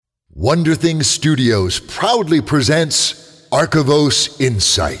Wonder Things Studios proudly presents Archivos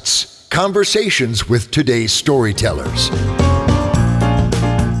Insights, conversations with today's storytellers.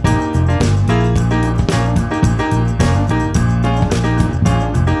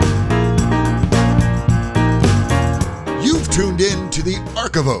 You've tuned in to the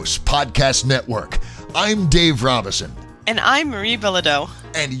Archivos Podcast Network. I'm Dave Robison. And I'm Marie Bilodeau.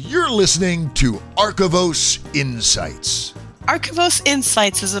 And you're listening to Archivos Insights. Archivos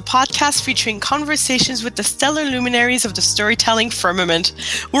Insights is a podcast featuring conversations with the stellar luminaries of the storytelling firmament.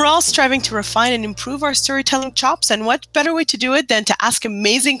 We're all striving to refine and improve our storytelling chops, and what better way to do it than to ask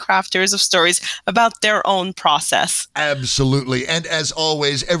amazing crafters of stories about their own process. Absolutely. And as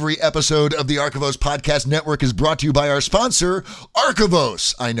always, every episode of the Archivos Podcast Network is brought to you by our sponsor,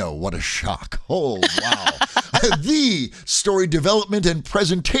 Archivos. I know, what a shock. Oh, wow. The story development and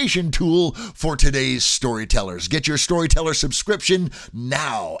presentation tool for today's storytellers. Get your storyteller subscription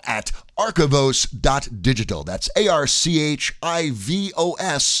now at archivos.digital. That's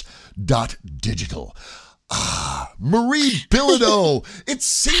ARCHIVOS.digital. Marie Bilodeau, it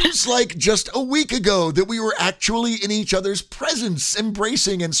seems like just a week ago that we were actually in each other's presence,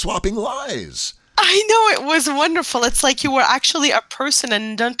 embracing and swapping lies. I know, it was wonderful. It's like you were actually a person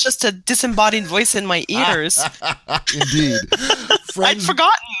and not just a disembodied voice in my ears. Indeed. I'd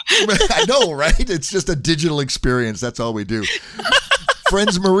forgotten. I know, right? It's just a digital experience. That's all we do.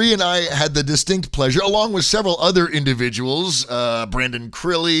 Friends, Marie and I had the distinct pleasure, along with several other individuals, Brandon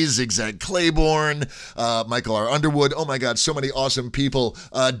Crilly, Zigzag Claiborne, Michael R. Underwood. Oh my God, so many awesome people.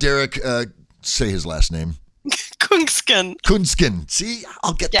 Derek, say his last name. Kunskin. See,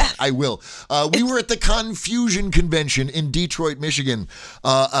 I'll get that. I will. We were at the Confusion Convention in Detroit, Michigan,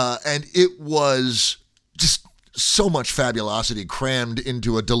 and it was just so much fabulosity crammed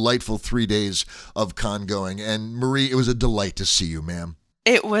into a delightful 3 days of con going. And Marie, it was a delight to see you, ma'am.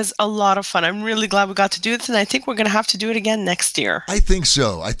 It was a lot of fun. I'm really glad we got to do this, and I think we're going to have to do it again next year. I think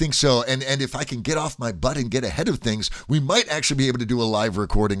so. And if I can get off my butt and get ahead of things, we might actually be able to do a live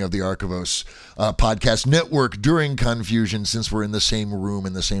recording of the Archivos Podcast Network during Confusion, since we're in the same room,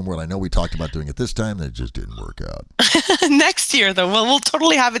 in the same world. I know we talked about doing it this time. That just didn't work out. Next year, though, we'll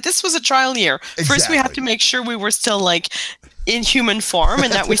totally have it. This was a trial year. Exactly. First, we had to make sure we were still in human form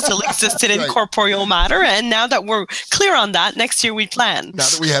and that we still existed in corporeal matter. And now that we're clear on that, next year we plan. Now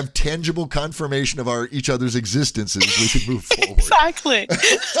that we have tangible confirmation of each other's existences, we can move forward. Exactly.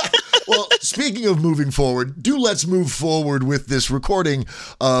 Well, speaking of moving forward, let's move forward with this recording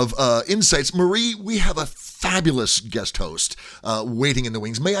of Insights. Marie, we have a fabulous guest host waiting in the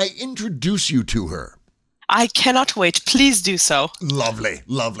wings. May I introduce you to her? I cannot wait. Please do so. Lovely.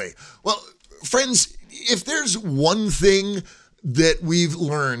 Well, friends, if there's one thing that we've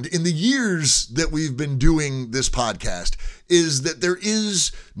learned in the years that we've been doing this podcast, is that there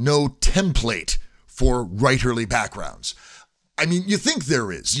is no template for writerly backgrounds. I mean, you think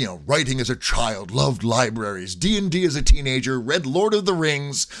there is, writing as a child, loved libraries, D&D as a teenager, read Lord of the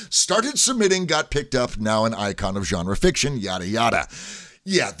Rings, started submitting, got picked up, now an icon of genre fiction, yada, yada.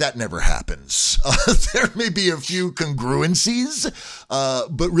 Yeah, that never happens. There may be a few congruencies,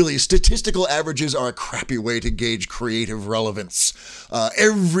 but really statistical averages are a crappy way to gauge creative relevance.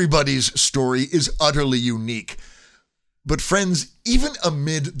 Everybody's story is utterly unique. But friends, even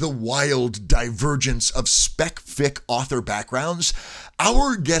amid the wild divergence of spec-fic author backgrounds,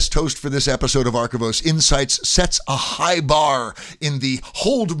 our guest host for this episode of Archivos Insights sets a high bar in the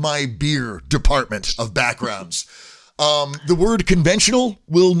hold my beer department of backgrounds. The word conventional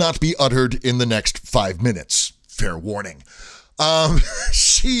will not be uttered in the next 5 minutes. Fair warning.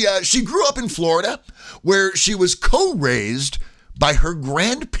 She grew up in Florida, where she was co-raised by her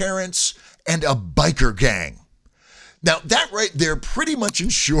grandparents and a biker gang. Now, that right there pretty much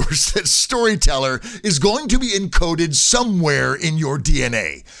ensures that storyteller is going to be encoded somewhere in your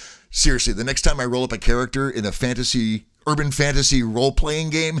DNA. Seriously, the next time I roll up a character in a urban fantasy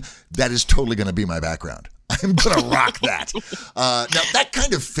role-playing game, that is totally going to be my background. I'm going to rock that. Now, that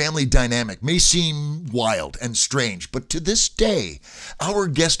kind of family dynamic may seem wild and strange, but to this day, our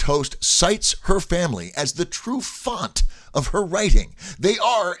guest host cites her family as the true font of her writing. They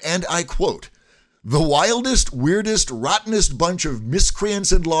are, and I quote, "the wildest, weirdest, rottenest bunch of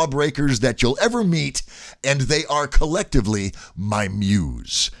miscreants and lawbreakers that you'll ever meet, and they are collectively my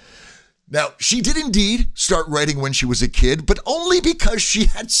muse." Now, she did indeed start writing when she was a kid, but only because she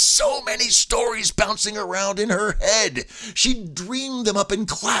had so many stories bouncing around in her head. She'd dream them up in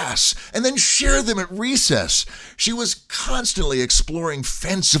class and then share them at recess. She was constantly exploring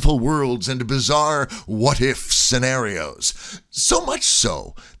fanciful worlds and bizarre what-if scenarios. So much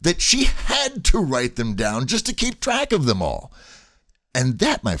so that she had to write them down just to keep track of them all. And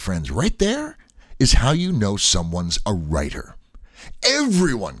that, my friends, right there is how you know someone's a writer.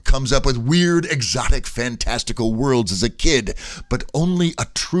 Everyone comes up with weird, exotic, fantastical worlds as a kid, but only a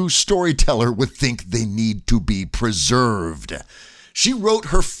true storyteller would think they need to be preserved. She wrote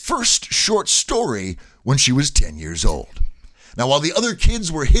her first short story when she was 10 years old. Now, while the other kids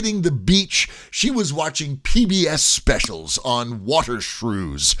were hitting the beach, she was watching PBS specials on water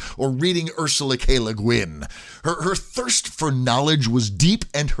shrews or reading Ursula K. Le Guin. Her thirst for knowledge was deep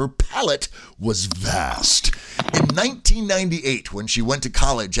and her palate was vast. In 1998, when she went to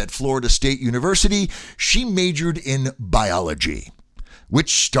college at Florida State University, she majored in biology,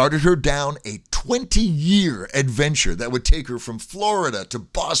 which started her down a 20-year adventure that would take her from Florida to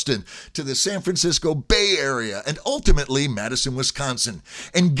Boston to the San Francisco Bay Area and ultimately Madison, Wisconsin,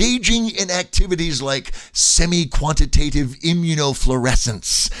 engaging in activities like semi-quantitative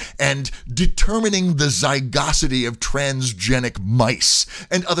immunofluorescence and determining the zygosity of transgenic mice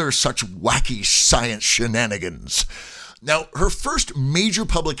and other such wacky science shenanigans. Now, her first major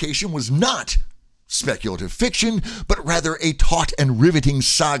publication was not speculative fiction, but rather a taut and riveting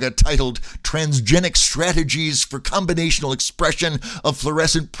saga titled Transgenic Strategies for Combinational Expression of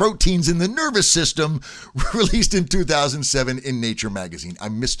Fluorescent Proteins in the Nervous System, released in 2007 in Nature magazine. I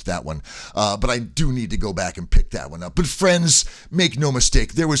missed that one, but I do need to go back and pick that one up. But friends, make no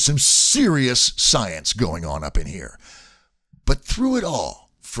mistake, there was some serious science going on up in here. But through it all,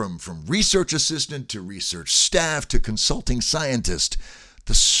 from research assistant to research staff to consulting scientist,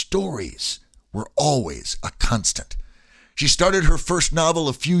 the stories were always a constant. She started her first novel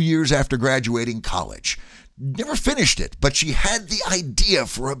a few years after graduating college. Never finished it, but she had the idea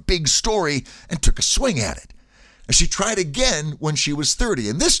for a big story and took a swing at it. And she tried again when she was 30,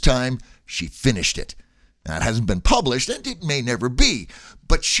 and this time she finished it. Now, it hasn't been published, and it may never be,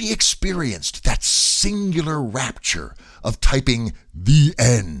 but she experienced that singular rapture of typing the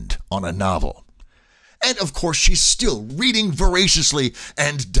end on a novel. And of course, she's still reading voraciously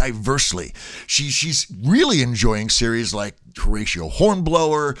and diversely. She's really enjoying series like Horatio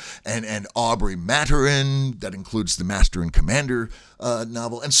Hornblower and Aubrey Maturin, that includes the Master and Commander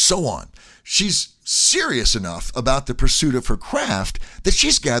novel, and so on. She's serious enough about the pursuit of her craft that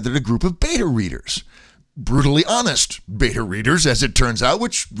she's gathered a group of beta readers. Brutally honest beta readers, as it turns out,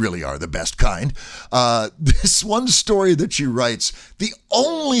 which really are the best kind. This one story that she writes, the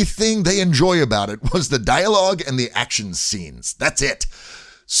only thing they enjoy about it was the dialogue and the action scenes. That's it.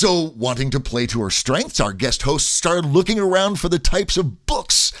 So, wanting to play to her strengths, our guest host started looking around for the types of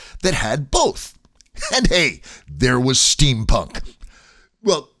books that had both. And hey, there was steampunk.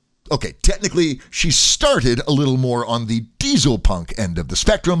 Well, okay, technically, she started a little more on the dieselpunk end of the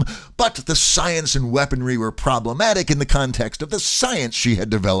spectrum, but the science and weaponry were problematic in the context of the science she had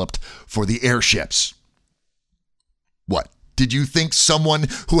developed for the airships. What? Did you think someone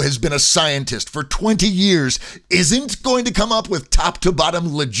who has been a scientist for 20 years isn't going to come up with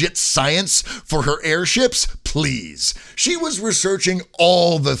top-to-bottom legit science for her airships? Please. She was researching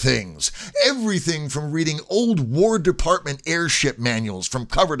all the things. Everything from reading old War Department airship manuals from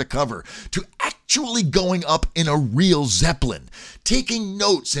cover to cover to actually going up in a real Zeppelin, taking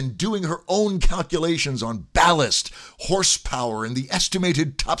notes and doing her own calculations on ballast, horsepower, and the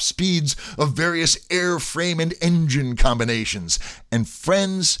estimated top speeds of various airframe and engine combinations. And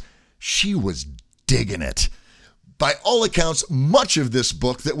friends, she was digging it. By all accounts, much of this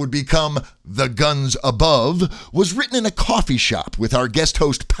book that would become The Guns Above was written in a coffee shop with our guest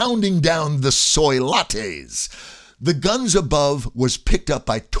host pounding down the soy lattes. The Guns Above was picked up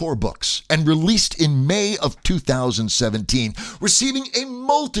by Tor Books and released in May of 2017, receiving a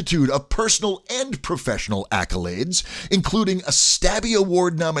multitude of personal and professional accolades, including a Stabby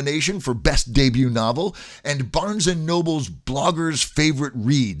Award nomination for Best Debut Novel and Barnes & Noble's Blogger's Favorite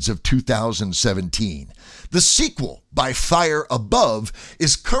Reads of 2017. The sequel, By Fire Above,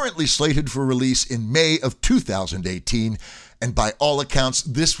 is currently slated for release in May of 2018, and by all accounts,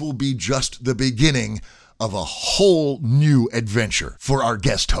 this will be just the beginning of a whole new adventure for our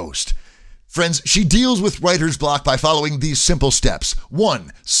guest host. Friends, she deals with writer's block by following these simple steps.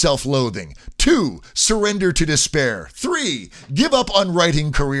 1. Self-loathing. 2. Surrender to despair. 3. Give up on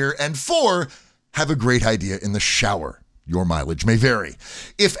writing career. And 4. Have a great idea in the shower. Your mileage may vary.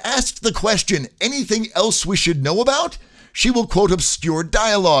 If asked the question, anything else we should know about? She will quote obscure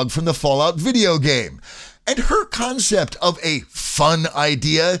dialogue from the Fallout video game. And her concept of a fun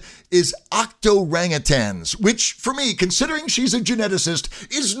idea is octorangutans, which, for me, considering she's a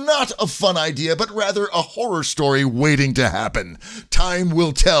geneticist, is not a fun idea, but rather a horror story waiting to happen. Time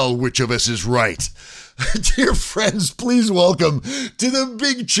will tell which of us is right. Dear friends, please welcome to the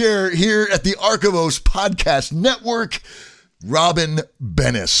big chair here at the Archivos Podcast Network, Robin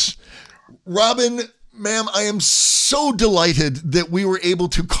Benes. Robin, ma'am, I am so delighted that we were able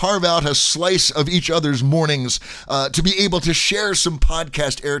to carve out a slice of each other's mornings to be able to share some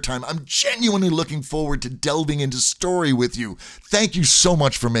podcast airtime. I'm genuinely looking forward to delving into story with you. Thank you so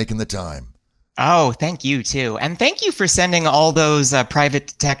much for making the time. Oh, thank you, too. And thank you for sending all those private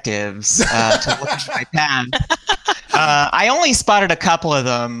detectives to look at my path. I only spotted a couple of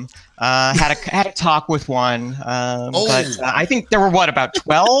them. Had a talk with one, but I think there were, about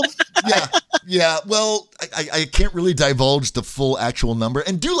 12? Yeah. Well, I can't really divulge the full actual number.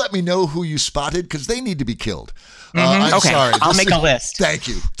 And do let me know who you spotted, because they need to be killed. I'm okay, sorry. I'll make a list. Thank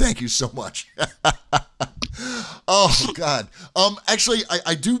you. Thank you so much. Oh, God. Actually,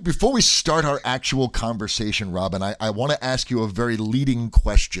 I do, before we start our actual conversation, Robin, I want to ask you a very leading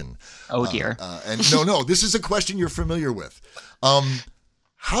question. Oh, dear. And no, this is a question you're familiar with.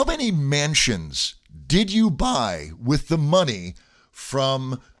 How many mansions did you buy with the money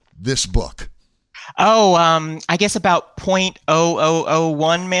from this book? Oh, I guess about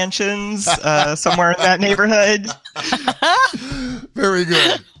 0.0001 mansions, somewhere in that neighborhood. Very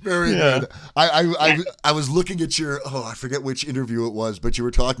good. Very good. I was looking at your, I forget which interview it was, but you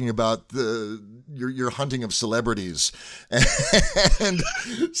were talking about your hunting of celebrities and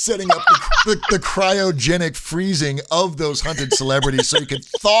setting up the cryogenic freezing of those hunted celebrities so you could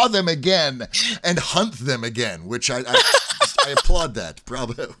thaw them again and hunt them again, which I applaud that.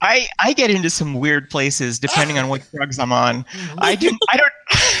 Bravo. I get into some weird places depending on what drugs I'm on. I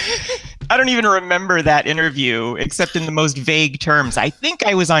don't even remember that interview except in the most vague terms. I think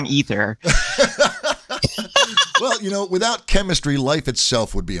I was on ether. Well, without chemistry, life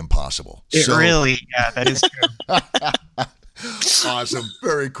itself would be impossible. That is true. Awesome.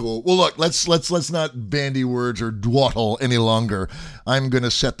 Very cool. Well, look, let's not bandy words or dawdle any longer. I'm going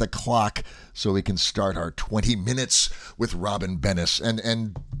to set the clock so we can start our 20 minutes with Robin Benes.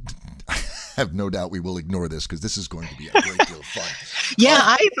 And I have no doubt we will ignore this because this is going to be a great deal of fun.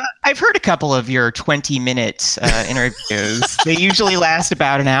 Yeah, I've heard a couple of your 20-minute interviews. They usually last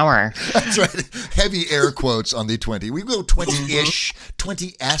about an hour. That's right. Heavy air quotes on the 20. We go 20-ish,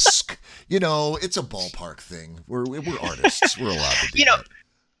 20-esque. It's a ballpark thing. We're artists. We're allowed to do that.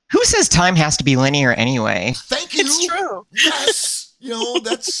 Who says time has to be linear anyway? Thank you. It's true. Yes.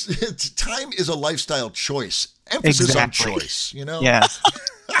 Time is a lifestyle choice. Emphasis on choice, Yeah.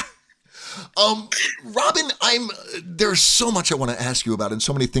 Robin, there's so much I want to ask you about and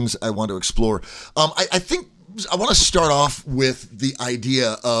so many things I want to explore. I think I want to start off with the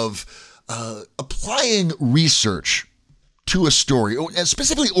idea of applying research to a story, and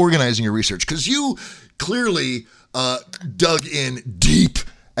specifically organizing your research, because you clearly dug in deep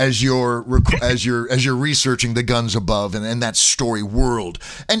as you're researching The Guns Above and that story world.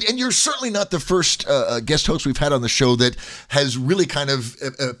 And you're certainly not the first guest host we've had on the show that has really kind of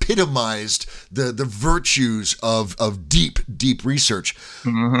epitomized the virtues of deep research.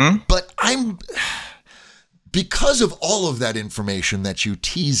 Mm-hmm. But because of all of that information that you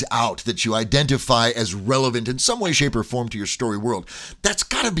tease out, that you identify as relevant in some way, shape, or form to your story world, that's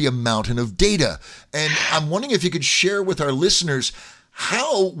got to be a mountain of data. And I'm wondering if you could share with our listeners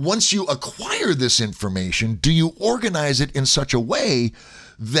how, once you acquire this information, do you organize it in such a way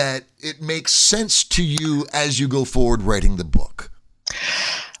that it makes sense to you as you go forward writing the book?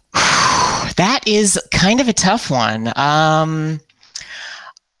 That is kind of a tough one.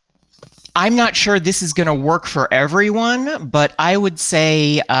 I'm not sure this is going to work for everyone, but I would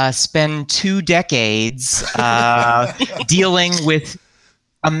say spend 2 decades dealing with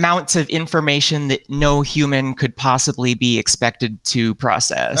amounts of information that no human could possibly be expected to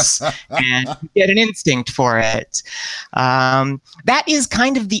process and get an instinct for it. That is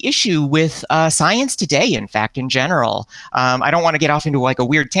kind of the issue with science today, in fact, in general. I don't want to get off into like a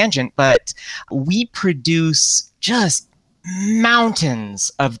weird tangent, but we produce just mountains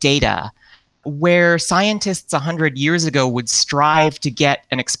of data where scientists 100 years ago would strive to get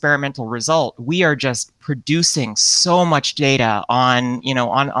an experimental result. We are just producing so much data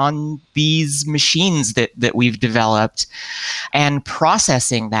on these machines that we've developed and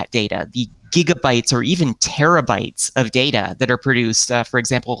processing that data, the gigabytes or even terabytes of data that are produced, for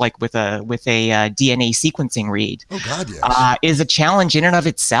example, like with a DNA sequencing read. Oh God, yes. Is a challenge in and of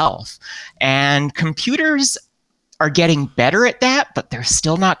itself. And computers are getting better at that, but they're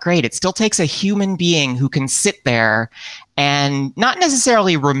still not great. It still takes a human being who can sit there and not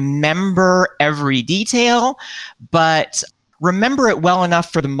necessarily remember every detail, but remember it well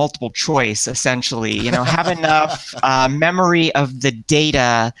enough for the multiple choice, essentially, have enough memory of the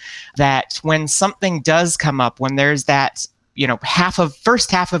data that when something does come up, when there's that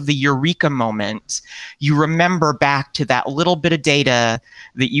first half of the eureka moment, you remember back to that little bit of data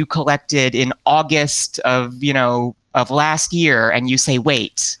that you collected in August of last year, and you say,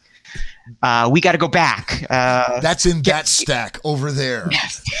 wait, we got to go back. That's in that stack over there.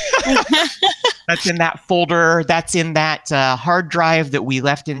 Yes. That's in that folder. That's in that hard drive that we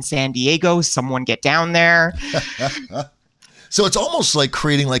left in San Diego. Someone get down there. So it's almost like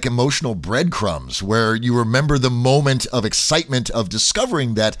creating like emotional breadcrumbs where you remember the moment of excitement of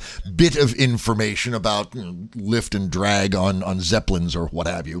discovering that bit of information about lift and drag on Zeppelins or what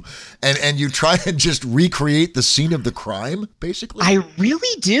have you. And you try and just recreate the scene of the crime, basically? I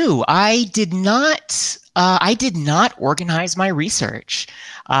really do. I did not organize my research.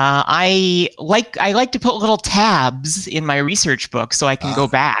 I like to put little tabs in my research book so I can go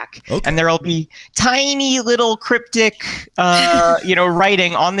back, and there'll be tiny little cryptic,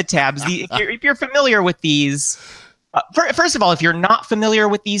 writing on the tabs. If you're familiar with these, first of all, if you're not familiar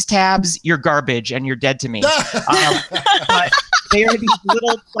with these tabs, you're garbage and you're dead to me. But they are these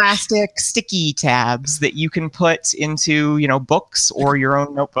little plastic sticky tabs that you can put into, books or your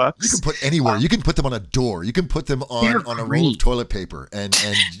own notebooks. You can put anywhere. You can put them on a door. You can put them on a roll of toilet paper. And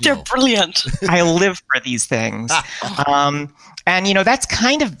they're brilliant. I live for these things. And,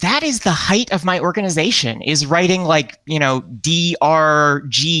 that is the height of my organization, is writing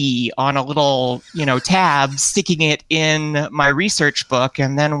DRG on a little, tab, sticking it in my research book.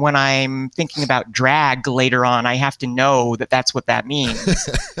 And then when I'm thinking about drag later on, I have to know that that's what that means.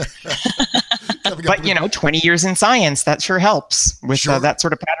 But, 20 years in science, that sure helps with that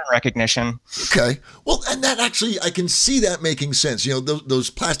sort of pattern recognition. Okay. Well, and that actually, I can see that making sense. Those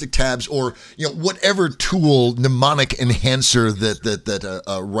plastic tabs or, whatever tool, mnemonic enhancer that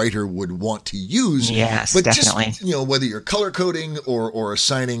a writer would want to use. Yes, but definitely. Just, whether you're color coding or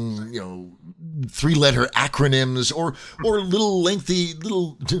assigning, 3-letter acronyms or little lengthy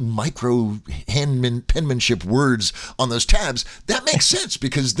micro penmanship words on those tabs, that makes sense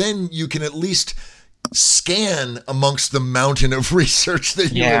because then you can at least scan amongst the mountain of research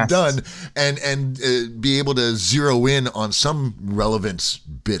that you have done and be able to zero in on some relevant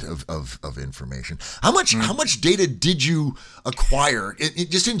bit of information. How much data did you acquire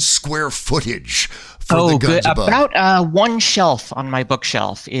just in square footage for the Guns Above? About one shelf on my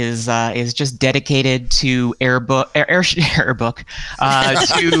bookshelf is just dedicated to airbook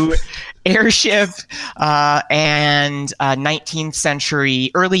to airship and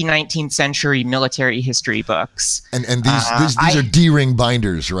early 19th century military history books. And these are D-ring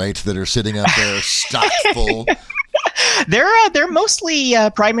binders, right? That are sitting up there stocked full. They're mostly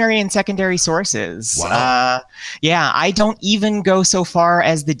primary and secondary sources. Wow. I don't even go so far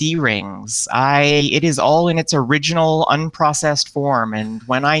as the D-rings. It is all in its original unprocessed form, and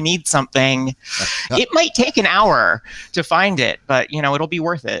when I need something, it might take an hour to find it, but it'll be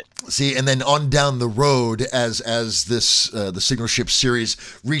worth it. See, and then on down the road, as this the Signal Ship series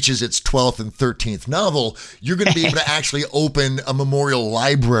reaches its 12th and 13th novel, you're going to be able to actually open a memorial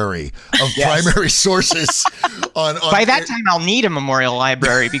library of primary sources. By that time, I'll need a memorial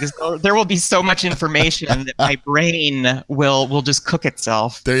library because there will be so much information that my brain will just cook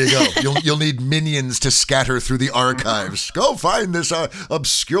itself. There you go. You'll need minions to scatter through the archives. Go find this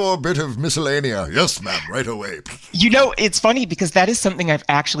obscure bit of miscellanea. Yes, ma'am, right away. It's funny because that is something I've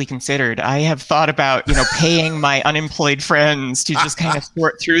actually considered. I have thought about, paying my unemployed friends to just kind of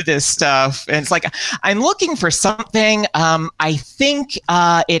sort through this stuff. And it's like, I'm looking for something. I think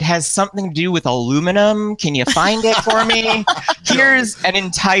it has something to do with aluminum. Can you find it for me? Here's an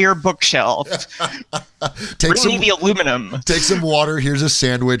entire bookshelf. Bring me the aluminum. Take some water. Here's a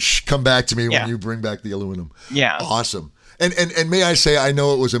sandwich. Come back to me when you bring back the aluminum. Yeah. Awesome. And may I say, I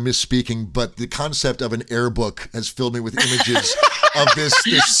know it was a misspeaking, but the concept of an airbook has filled me with images of this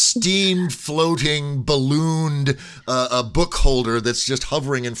steamed, floating, ballooned book holder that's just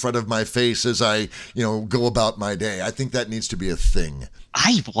hovering in front of my face as I, go about my day. I think that needs to be a thing.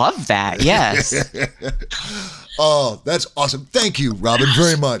 I love that. Yes. Oh, that's awesome. Thank you, Robin,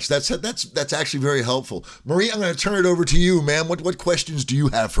 very much. That's actually very helpful. Marie, I'm going to turn it over to you, ma'am. What questions do you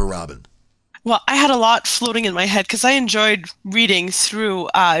have for Robin? Well, I had a lot floating in my head because I enjoyed reading through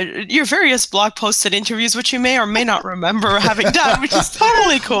your various blog posts and interviews, which you may or may not remember having done, which is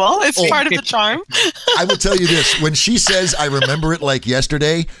totally cool. It's part of the charm. I will tell you this. When she says, I remember it like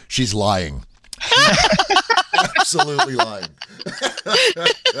yesterday, she's lying. Absolutely lying.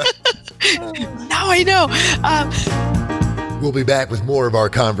 Now I know. We'll be back with more of our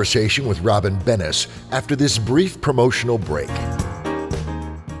conversation with Robin Bennis after this brief promotional break.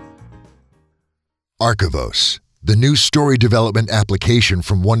 Archivos, the new story development application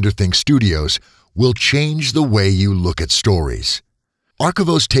from WonderThink Studios, will change the way you look at stories.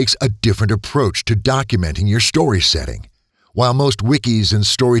 Archivos takes a different approach to documenting your story setting. While most wikis and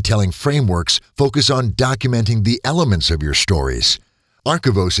storytelling frameworks focus on documenting the elements of your stories,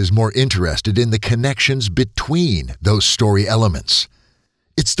 Archivos is more interested in the connections between those story elements.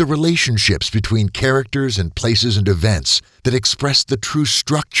 It's the relationships between characters and places and events that express the true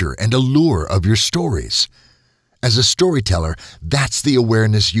structure and allure of your stories. As a storyteller, that's the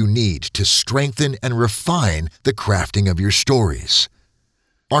awareness you need to strengthen and refine the crafting of your stories.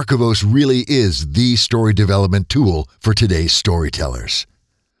 Archivos really is the story development tool for today's storytellers.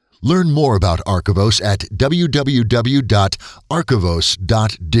 Learn more about Archivos at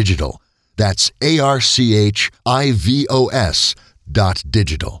www.archivos.digital. That's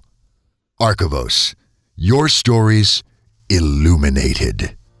ARCHIVOS.digital. Archivos, your stories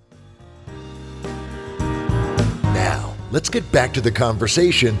illuminated. Now, let's get back to the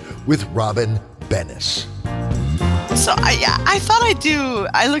conversation with Robin Bennis. So I thought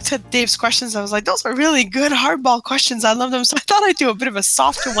I looked at Dave's questions. I was like, those are really good hardball questions. I love them. So I thought I'd do a bit of a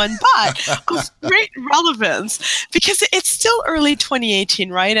softer one, but of great relevance because it's still early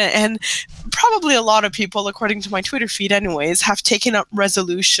 2018, right? And probably a lot of people, according to my Twitter feed anyways, have taken up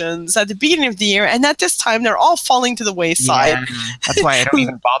resolutions at the beginning of the year. And at this time, they're all falling to the wayside. Yeah, that's why I don't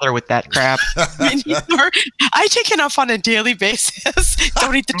even bother with that crap. I take it up on a daily basis.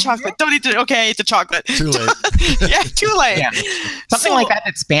 Don't eat the chocolate. Don't eat okay, I ate the chocolate. Too late. Yeah, too late. Yeah. Something like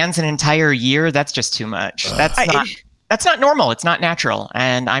that spans an entire year, that's just too much. That's not normal. It's not natural,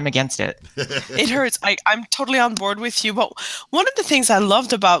 and I'm against it. It hurts. I'm totally on board with you. But one of the things I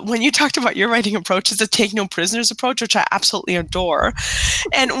loved about when you talked about your writing approach is the take no prisoners approach, which I absolutely adore.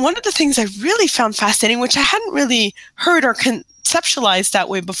 And one of the things I really found fascinating, which I hadn't really heard or conceptualized that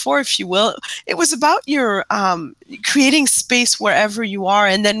way before, if you will, it was about your creating space wherever you are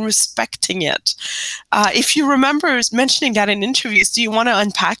and then respecting it. If you remember mentioning that in interviews, do you want to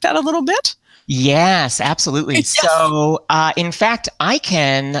unpack that a little bit? Yes, absolutely. Yes. So, in fact, I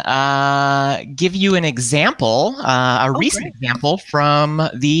can give you an example, recent example from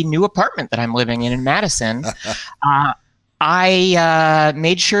the new apartment that I'm living in Madison. I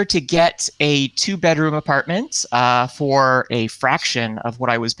made sure to get a 2-bedroom apartment for a fraction of what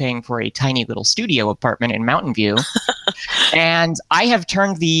I was paying for a tiny little studio apartment in Mountain View. And I have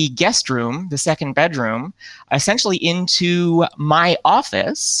turned the guest room, the second bedroom, essentially into my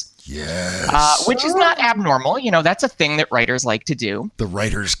office. Yes. Which is not abnormal. You know, that's a thing that writers like to do. The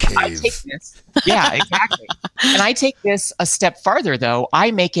writer's cave. Yeah, exactly. And I take this a step farther, though.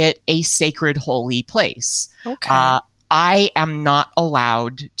 I make it a sacred, holy place. Okay. I am not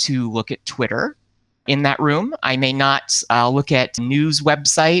allowed to look at Twitter in that room. I may not look at news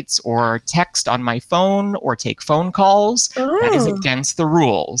websites or text on my phone or take phone calls. Ooh. That is against the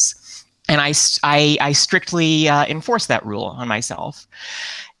rules. And I strictly enforce that rule on myself.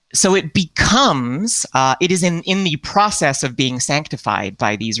 So it becomes, it is in the process of being sanctified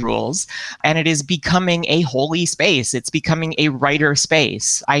by these rules, and it is becoming a holy space. It's becoming a writer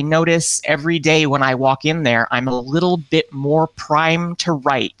space. I notice every day when I walk in there, I'm a little bit more primed to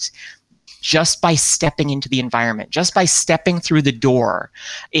write just by stepping into the environment, just by stepping through the door.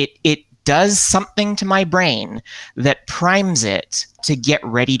 It does something to my brain that primes it to get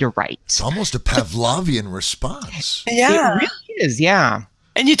ready to write. It's almost a Pavlovian response. Yeah. It really is, yeah.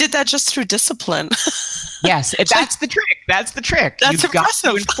 And you did that just through discipline. Yes, that's the trick. That's the trick. That's You've impressive.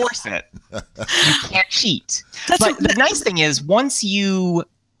 got to enforce it. You can't cheat. But the nice thing is, once you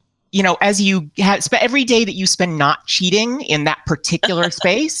as you every day that you spend not cheating in that particular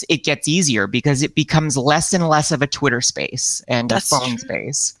space, it gets easier because it becomes less and less of a Twitter space and a phone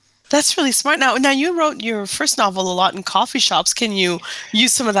space. That's really smart. Now you wrote your first novel a lot in coffee shops. Can you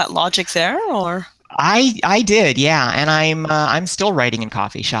use some of that logic there, or? I did, yeah, and I'm still writing in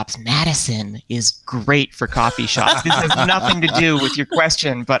coffee shops. Madison is great for coffee shops. This has nothing to do with your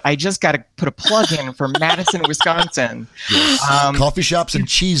question, but I just got to put a plug in for Madison, Wisconsin. Yes. Coffee shops and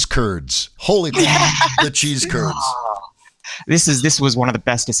cheese curds. Holy crap, the cheese curds. This was one of the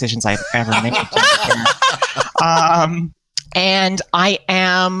best decisions I've ever made. And I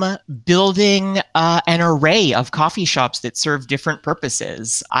am building an array of coffee shops that serve different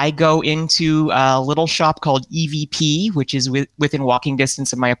purposes. I go into a little shop called EVP, which is within walking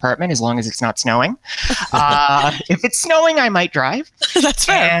distance of my apartment, as long as it's not snowing. If it's snowing, I might drive. That's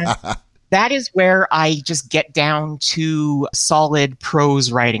fair. And that is where I just get down to solid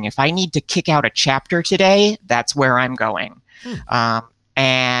prose writing. If I need to kick out a chapter today, that's where I'm going.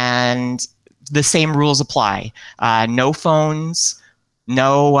 And the same rules apply. No phones,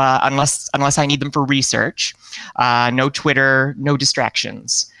 unless I need them for research. No Twitter, no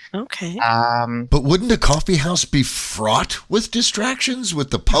distractions. Okay. But wouldn't a coffee house be fraught with distractions, with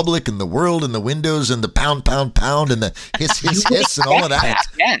the public and the world and the windows and the pound, pound, pound and the hiss, hiss, hiss and all of that?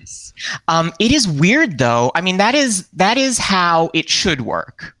 Yes. It is weird, though. I mean, that is how it should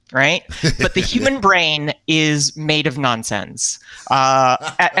work, right? But the human brain is made of nonsense.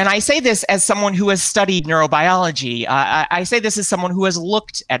 And I say this as someone who has studied neurobiology. I say this as someone who has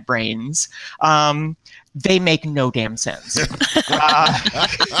looked at brains. They make no damn sense.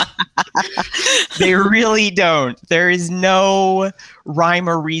 They really don't. There is no rhyme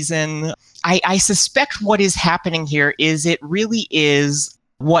or reason. I suspect what is happening here is it really is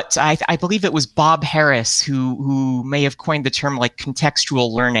what I believe it was Bob Harris who may have coined the term like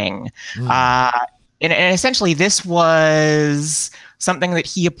contextual learning. And essentially this was something that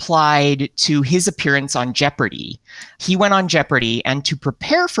he applied to his appearance on Jeopardy. He went on Jeopardy, and to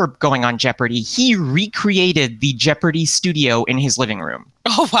prepare for going on Jeopardy, he recreated the Jeopardy studio in his living room.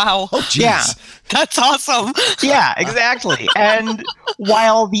 Oh, wow. Oh, geez. Yeah. That's awesome. Yeah, exactly. And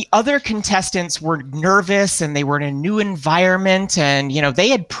while the other contestants were nervous and they were in a new environment and, they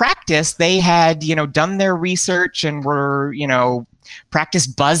had practiced, they had, done their research and were,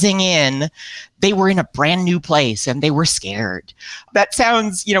 practiced buzzing in, they were in a brand new place and they were scared. That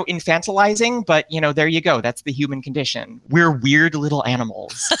sounds, infantilizing, but, there you go. That's the human condition. We're weird little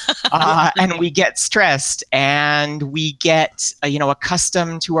animals. And we get stressed and we get,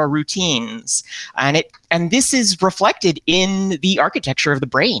 accustomed to our routines. And this is reflected in the architecture of the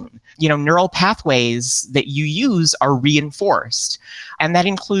brain. Neural pathways that you use are reinforced. And that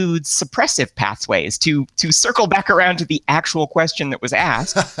includes suppressive pathways. To circle back around to the actual question that was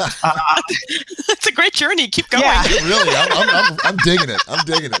asked. It's a great journey. Keep going. Yeah. Really, I'm digging it. I'm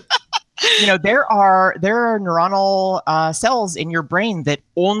digging it. There are neuronal cells in your brain that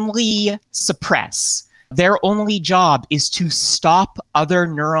only suppress. Their only job is to stop other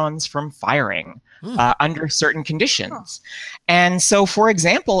neurons from firing under certain conditions. And so, for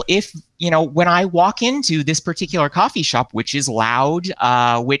example, if, when I walk into this particular coffee shop, which is loud,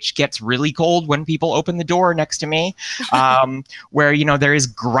 which gets really cold when people open the door next to me, where, there is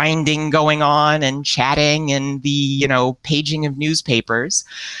grinding going on and chatting and the, paging of newspapers,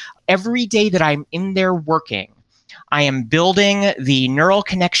 every day that I'm in there working, I am building the neural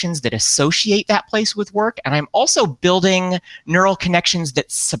connections that associate that place with work, and I'm also building neural connections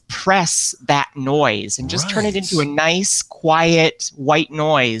that suppress that noise and just turn it into a nice, quiet, white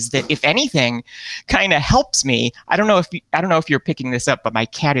noise that, if anything, kind of helps me. I don't know if you're picking this up, but my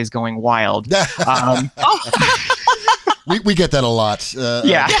cat is going wild. We get that a lot.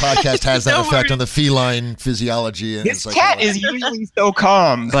 Yeah. The podcast has that effect on the feline physiology. And This cat is usually so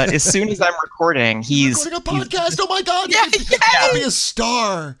calm, but as soon as I'm recording, he's recording a podcast. Oh my God! Yeah, I'll be a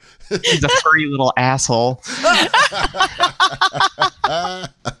star. he's a furry little asshole.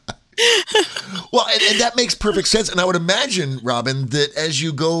 Well, and that makes perfect sense. And I would imagine, Robin, that as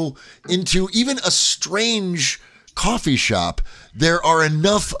you go into even a strange coffee shop, there are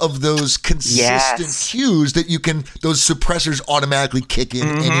enough of those consistent cues that those suppressors automatically kick in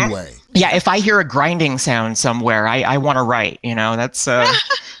anyway. Yeah, if I hear a grinding sound somewhere, I want to write, that's...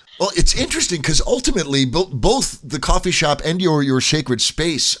 Well, it's interesting because ultimately both the coffee shop and your sacred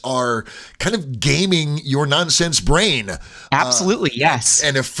space are kind of gaming your nonsense brain. Absolutely, yes.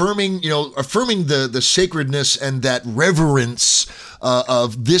 And affirming the sacredness and that reverence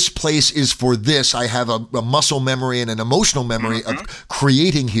of this place is for this. I have a muscle memory and an emotional memory of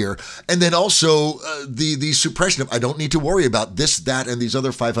creating here. And then also the suppression of I don't need to worry about this, that, and these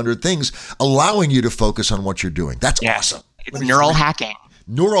other 500 things, allowing you to focus on what you're doing. That's awesome. It's neural hacking.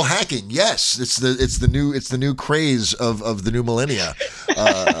 Neural hacking, yes, it's the new craze of the new millennia,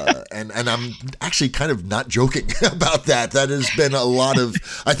 and I'm actually kind of not joking about that. That has been a lot of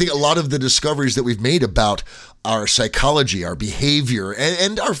the discoveries that we've made about our psychology, our behavior,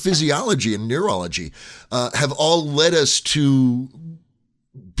 and our physiology and neurology have all led us to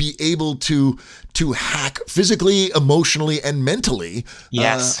be able to hack physically, emotionally, and mentally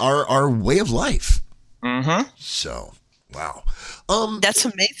our way of life. So, wow. That's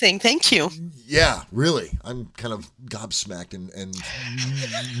amazing. Thank you. Yeah, really. I'm kind of gobsmacked and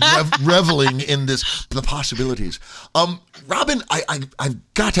reveling in the possibilities. Robin,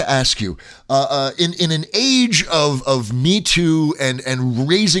 I've got to ask you, in an age of Me Too and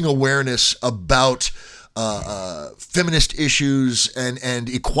raising awareness about feminist issues and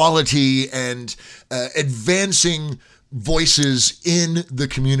equality and advancing voices in the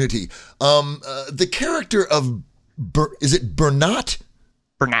community, the character of is it Bernat?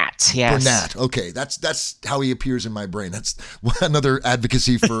 Burnett, yes. Burnett. Okay, that's how he appears in my brain. That's another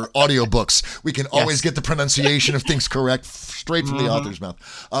advocacy for audiobooks. We can always get the pronunciation of things correct straight from the author's mouth.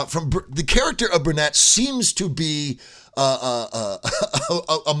 The character of Burnett seems to be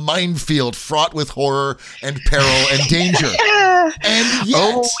a minefield fraught with horror and peril and danger. And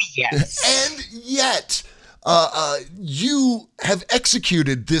yet, you have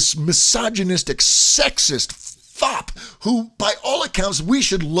executed this misogynistic, sexist fop who, by all accounts, we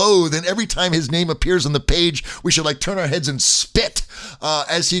should loathe, and every time his name appears on the page, we should turn our heads and spit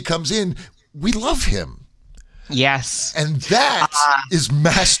as he comes in. We love him. Yes. And that is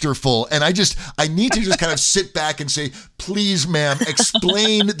masterful. And I need to just kind of sit back and say, please, ma'am,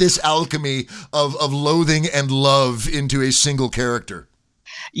 explain this alchemy of loathing and love into a single character.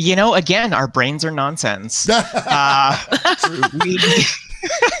 Again, our brains are nonsense.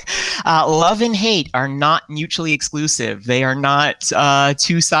 Love and hate are not mutually exclusive. They are not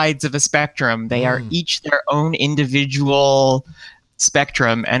two sides of a spectrum. They are each their own individual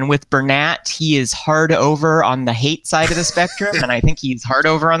spectrum. And with Burnett, he is hard over on the hate side of the spectrum, and I think he's hard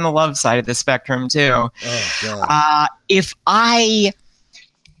over on the love side of the spectrum too. Oh, God. If I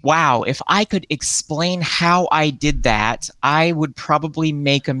could explain how I did that, I would probably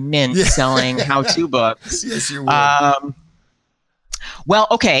make a mint selling how-to books. Yes, you would. Well,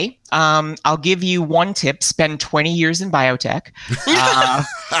 okay. I'll give you one tip. Spend 20 years in biotech.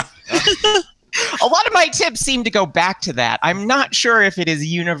 A lot of my tips seem to go back to that. I'm not sure if it is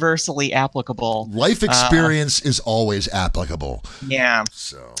universally applicable. Life experience is always applicable. Yeah.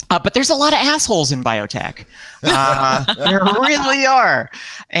 So, but there's a lot of assholes in biotech. There really are.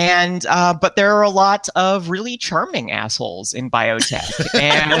 And but there are a lot of really charming assholes in biotech.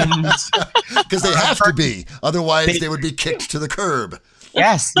 And because they have to be. Otherwise, they would be kicked to the curb.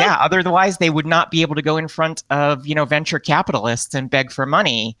 Yes, yeah. Otherwise, they would not be able to go in front of, venture capitalists and beg for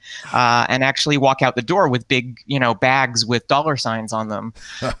money and actually walk out the door with big, bags with dollar signs on them.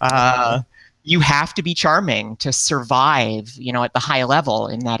 You have to be charming to survive, at the high level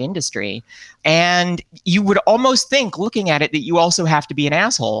in that industry. And you would almost think, looking at it, that you also have to be an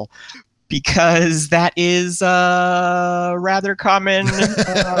asshole, because that is a rather common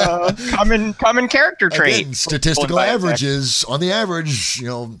character trait. Again, statistical averages, on the average,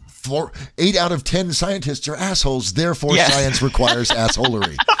 8 out of 10 scientists are assholes. Therefore, science requires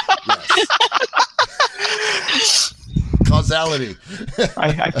assholery. Yes. Causality.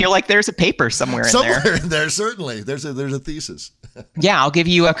 I feel like there's a paper somewhere in there. Somewhere in there, certainly. There's a thesis. Yeah, I'll give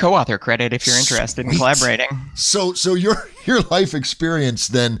you a co-author credit if you're interested in collaborating. So your life experience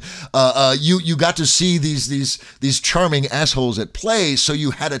then, you got to see these charming assholes at play. So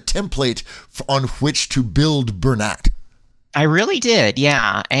you had a template on which to build Burnett. I really did,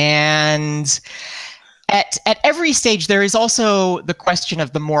 yeah. And at every stage, there is also the question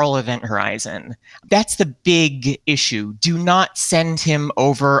of the moral event horizon. That's the big issue. Do not send him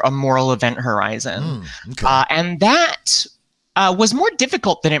over a moral event horizon. Okay. And that was more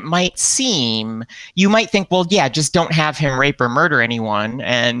difficult than it might seem. You might think, well, yeah, just don't have him rape or murder anyone,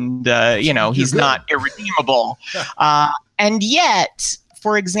 and he's not irredeemable. And yet,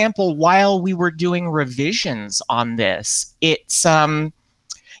 for example, while we were doing revisions on this, it's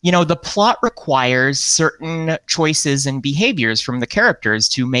the plot requires certain choices and behaviors from the characters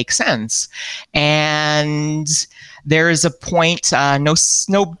to make sense. And there is a point,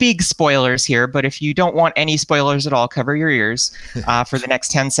 no big spoilers here, but if you don't want any spoilers at all, cover your ears for the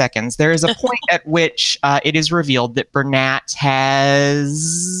next 10 seconds. There is a point at which it is revealed that Burnett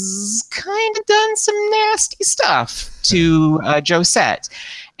has kind of done some nasty stuff to Josette,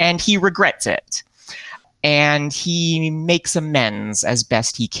 and he regrets it. And he makes amends as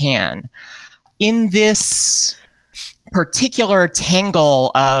best he can. In this particular tangle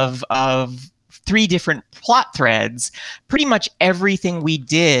of 3 different plot threads, pretty much everything we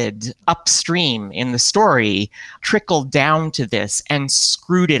did upstream in the story trickled down to this and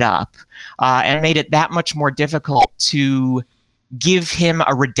screwed it up and made it that much more difficult to give him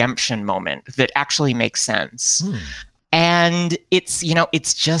a redemption moment that actually makes sense. And it's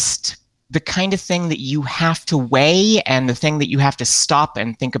just the kind of thing that you have to weigh, and the thing that you have to stop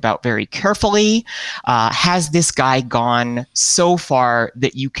and think about very carefully. Has this guy gone so far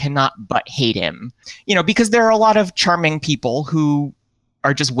that you cannot but hate him? Because there are a lot of charming people who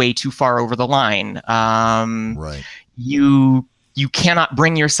are just way too far over the line. Right. You cannot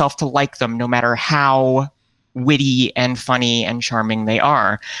bring yourself to like them, no matter how witty and funny and charming they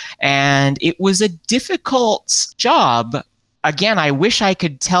are. And it was a difficult job again, I wish I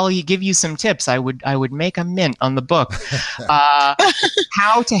could give you some tips. I would make a mint on the book,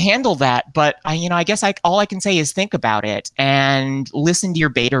 how to handle that. But I guess all I can say is think about it and listen to your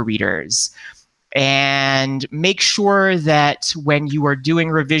beta readers, and make sure that when you are doing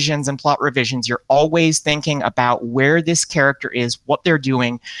revisions and plot revisions, you're always thinking about where this character is, what they're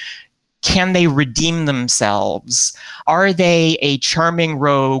doing. Can they redeem themselves? Are they a charming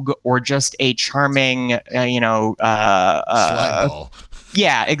rogue or just a charming, Slideball.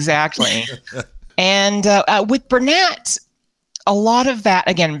 Yeah, exactly. And with Burnett, a lot of that,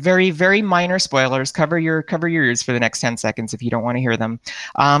 again, very, very minor spoilers. Cover your ears for the next 10 seconds if you don't want to hear them.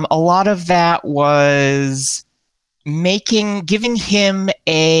 A lot of that was giving him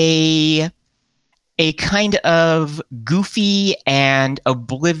a kind of goofy and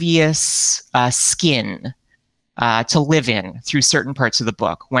oblivious skin to live in through certain parts of the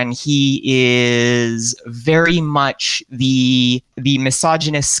book, when he is very much the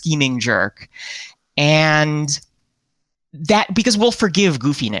misogynist scheming jerk. And that, because we'll forgive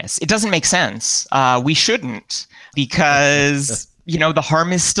goofiness. It doesn't make sense. We shouldn't, because the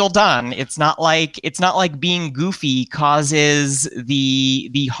harm is still done. It's not like being goofy causes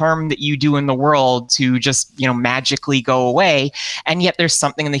the harm that you do in the world to just magically go away. And yet there's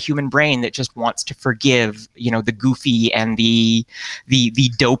something in the human brain that just wants to forgive the goofy and the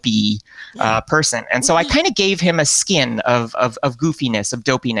dopey person. And so I kind of gave him a skin of goofiness, of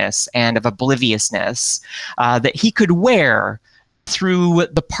dopiness, and of obliviousness that he could wear through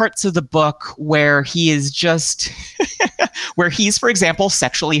the parts of the book where he is just where he's, for example,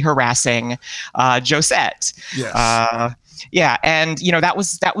 sexually harassing Josette. Yes. Yeah, and that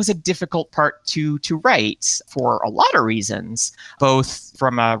was a difficult part to write for a lot of reasons, both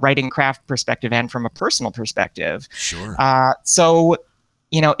from a writing craft perspective and from a personal perspective. Sure. So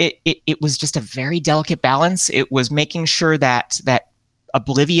it was just a very delicate balance. It was making sure that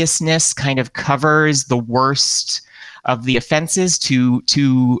obliviousness kind of covers the worst of the offenses to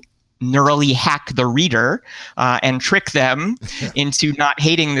neurally hack the reader and trick them into not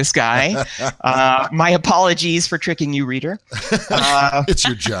hating this guy. My apologies for tricking you, reader. It's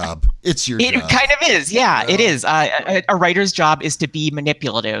your job. It kind of is. Yeah, it is. A writer's job is to be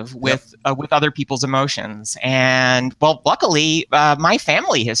manipulative with other people's emotions. And luckily, my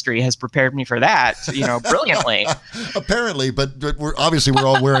family history has prepared me for that, brilliantly. Apparently, but we're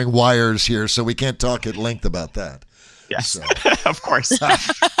all wearing wires here, so we can't talk at length about that. Yes, so. Of course.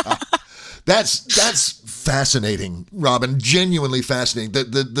 That's fascinating, Robin. Genuinely fascinating.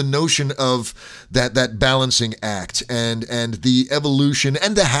 The notion of that balancing act and the evolution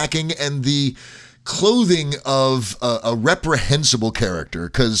and the hacking and the clothing of a reprehensible character,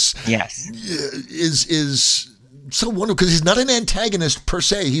 because is so wonderful, because he's not an antagonist per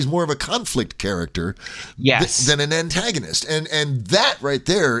se. He's more of a conflict character than an antagonist. And that right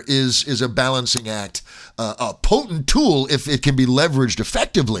there is a balancing act, a potent tool if it can be leveraged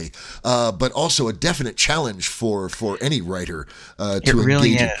effectively, but also a definite challenge for any writer to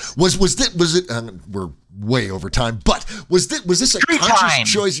really engage is. in. Was it we're way over time, but was this a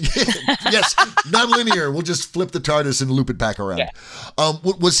conscious choice? Yes, nonlinear. We'll just flip the TARDIS and loop it back around. Yeah.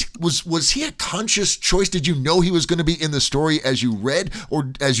 Was he a conscious choice? Did you know he was going to be in the story as you read,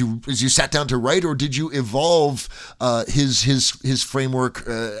 or as you sat down to write, or did you evolve his framework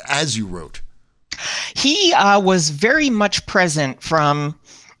as you wrote? He was very much present from,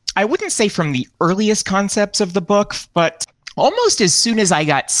 I wouldn't say from the earliest concepts of the book, but almost as soon as I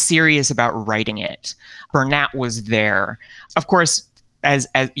got serious about writing it, Burnett was there. Of course, as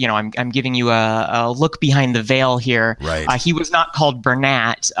I'm giving you a look behind the veil here. Right. He was not called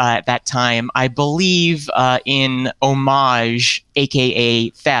Burnett at that time. I believe in homage, aka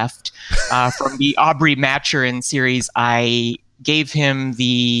theft, from the Aubrey Maturin series, I gave him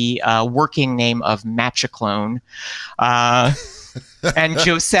the working name of Matchiclone, and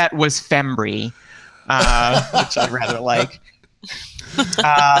Josette was Fembry, which I rather like.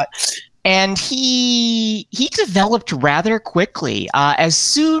 And he developed rather quickly. As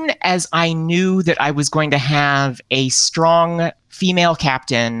soon as I knew that I was going to have a strong female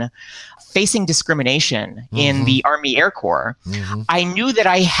captain facing discrimination in the Army Air Corps, I knew that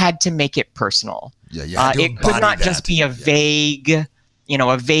I had to make it personal. It could not just be a vague,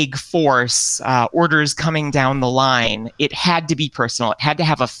 a vague force, orders coming down the line. It had to be personal. It had to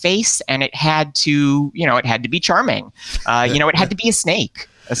have a face, and it had to, it had to be charming. It had to be a snake,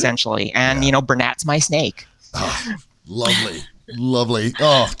 essentially. And, Burnett's my snake. Oh, lovely. Lovely.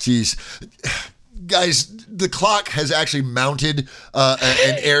 Oh, geez. guys, the clock has actually mounted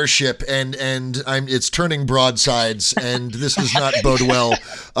an airship, and it's turning broadsides, and this does not bode well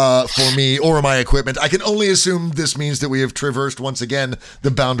for me or my equipment. I can only assume this means that we have traversed once again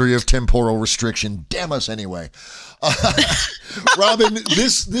the boundary of temporal restriction. Damn us anyway. Robin,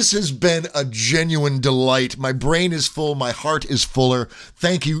 this has been a genuine delight. My brain is full. My heart is fuller.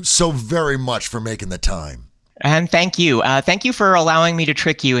 Thank you so very much for making the time. And thank you. Thank you for allowing me to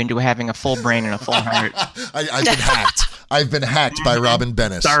trick you into having a full brain and a full heart. I've been hacked. I've been hacked by Robin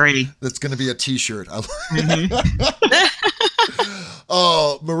Bennis. Sorry. That's going to be a t-shirt.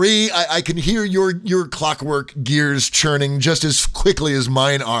 Oh, Marie, I can hear your clockwork gears churning just as quickly as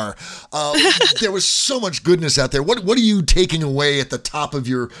mine are. There was so much goodness out there. What are you taking away at the top of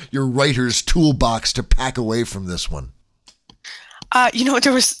your writer's toolbox to pack away from this one?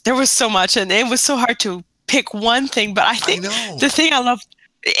 There was so much, and it was so hard to pick one thing, but I think the thing I loved,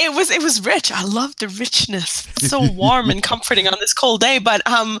 it was rich. I loved the richness. It's so warm and comforting on this cold day. But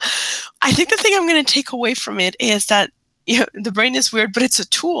I think the thing I'm going to take away from it is that the brain is weird, but it's a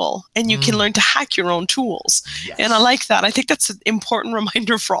tool, and you can learn to hack your own tools. Yes. And I like that. I think that's an important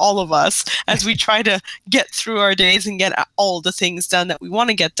reminder for all of us as we try to get through our days and get all the things done that we want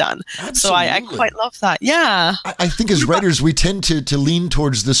to get done. Absolutely. So I quite love that. Yeah. I think as writers, we tend to lean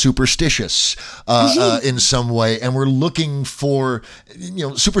towards the superstitious in some way, and we're looking for,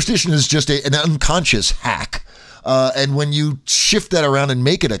 superstition is just an unconscious hack. And when you shift that around and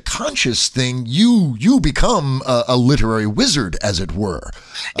make it a conscious thing, you become a literary wizard, as it were.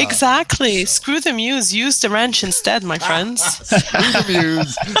 Exactly. Screw the muse. Use the wrench instead, my friends. Screw the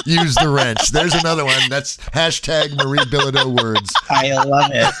muse. Use the wrench. There's another one. That's hashtag Marie Bilodeau words. I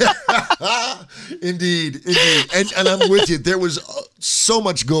love it. Indeed. And I'm with you. There was so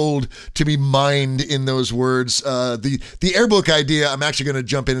much gold to be mined in those words. The airbook idea, I'm actually going to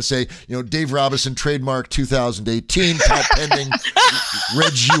jump in and say, Dave Robinson, trademark 2018, pat pending,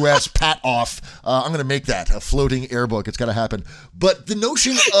 Reg US, pat off. I'm going to make that a floating airbook. It's got to happen. But the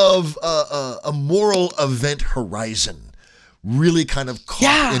notion of a moral event horizon really kind of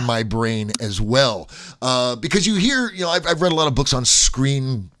caught in my brain as well. Because you hear, I've read a lot of books on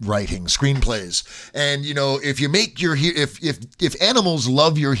screenwriting, screenplays. And, if you make if animals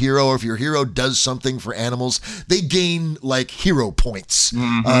love your hero, or if your hero does something for animals, they gain like hero points in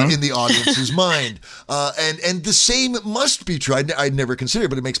the audience's mind. And the same must be true. I'd never considered it,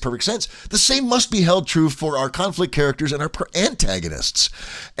 but it makes perfect sense. The same must be held true for our conflict characters and our antagonists.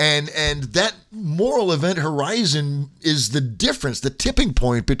 And that moral event horizon is the difference, the tipping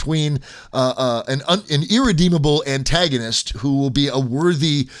point between an irredeemable antagonist who will be a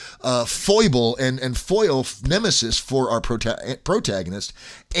worthy foible and foil nemesis for our protagonist,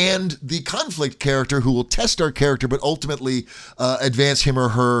 and the conflict character who will test our character but ultimately advance him or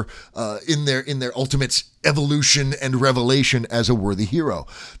her in their ultimate evolution and revelation as a worthy hero.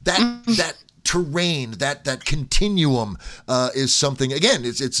 That terrain, that continuum is something, again,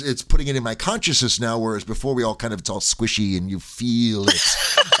 it's putting it in my consciousness now, whereas before it's all squishy and you feel it.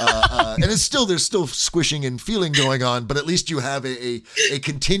 And there's still squishing and feeling going on, but at least you have a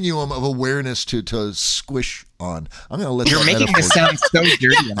continuum of awareness to squish on. I'm going to let You're making this sound so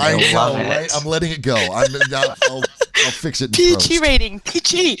dirty. I know, right? I'm letting it go. I'll fix it in PG post. rating.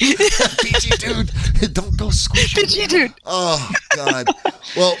 PG. PG, dude. Don't go squishing. PG, dude. Oh, God.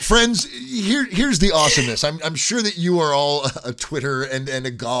 Well, friends, here's the awesomeness. I'm sure that you are all a Twitter and a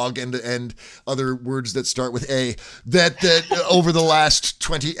GOG and other words that start with A, that over the last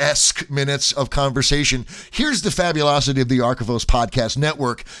 20-esque minutes of conversation, here's the fabulosity of the Archivos Podcast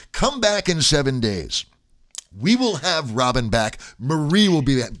Network. Come back in 7 days. We will have Robin back. Marie will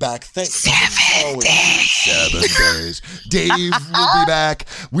be back. 7 days. Dave will be back.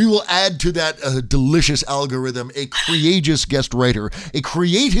 We will add to that delicious algorithm a courageous guest writer, a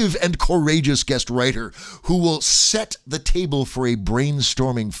creative and courageous guest writer who will set the table for a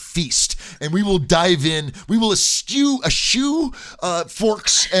brainstorming feast. And we will dive in. We will eschew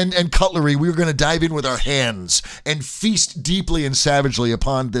forks and cutlery. We're going to dive in with our hands and feast deeply and savagely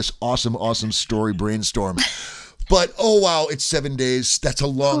upon this awesome, awesome story brainstorm. But, oh, wow, it's 7 days. That's a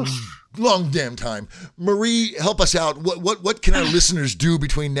long damn time. Marie, help us out. What can our listeners do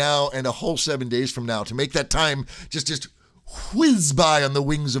between now and a whole 7 days from now to make that time just whiz by on the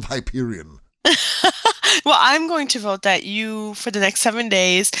wings of Hyperion? Well, I'm going to vote that you, for the next 7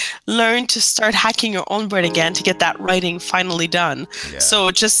 days, learn to start hacking your own brain again to get that writing finally done. Yeah.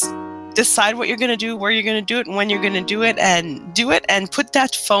 So just decide what you're going to do, where you're going to do it, and when you're going to do it, and put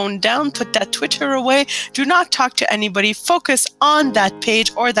that phone down, put that Twitter away. Do not talk to anybody. Focus on that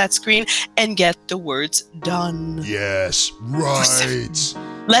page or that screen and get the words done. Yes, right.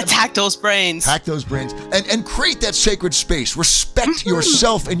 Let's hack those brains. Hack those brains and create that sacred space. Respect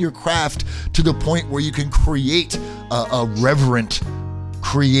yourself and your craft to the point where you can create a reverent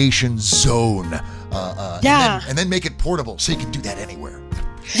creation zone. And then make it portable so you can do that anywhere.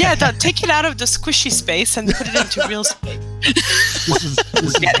 Yeah, take it out of the squishy space and put it into real space. This is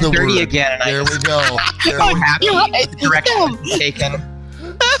Getting the dirty word. again. There we go. I'm happy with the direction taken.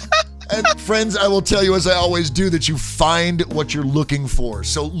 And friends, I will tell you, as I always do, that you find what you're looking for.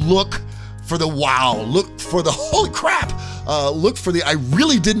 So look for the wow. Look for the holy crap. Look for the I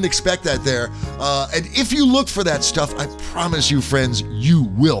really didn't expect that there. And if you look for that stuff, I promise you, friends, you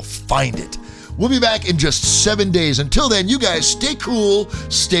will find it. We'll be back in just 7 days. Until then, you guys stay cool,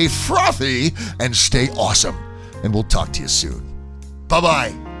 stay frothy, and stay awesome. And we'll talk to you soon.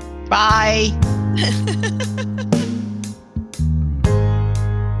 Bye-bye. Bye.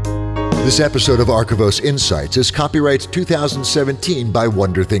 This episode of Archivos Insights is copyright 2017 by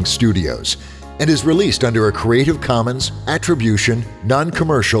Wonder Things Studios and is released under a Creative Commons Attribution,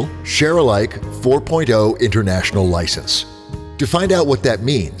 Non-Commercial, Share-alike 4.0 International License. To find out what that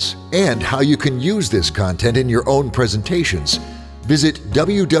means and how you can use this content in your own presentations, visit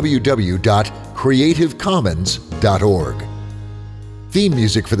www.creativecommons.org. Theme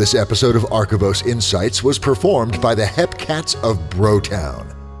music for this episode of Archivos Insights was performed by the Hepcats of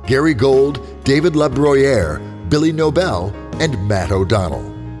Brotown. Gary Gold, David Labroyere, Billy Nobel, and Matt O'Donnell.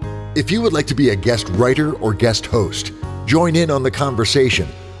 If you would like to be a guest writer or guest host, join in on the conversation,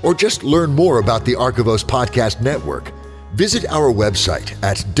 or just learn more about the Archivos Podcast Network, visit our website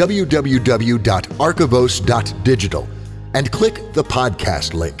at www.archivos.digital and click the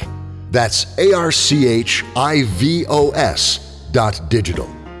podcast link. That's ARCHIVOS.digital.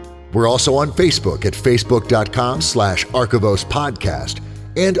 We're also on Facebook at facebook.com/archivospodcast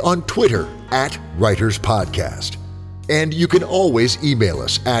and on Twitter at Writers Podcast. And you can always email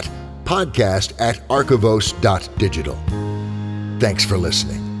us at podcast@archivos.digital. Thanks for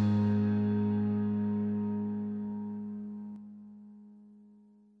listening.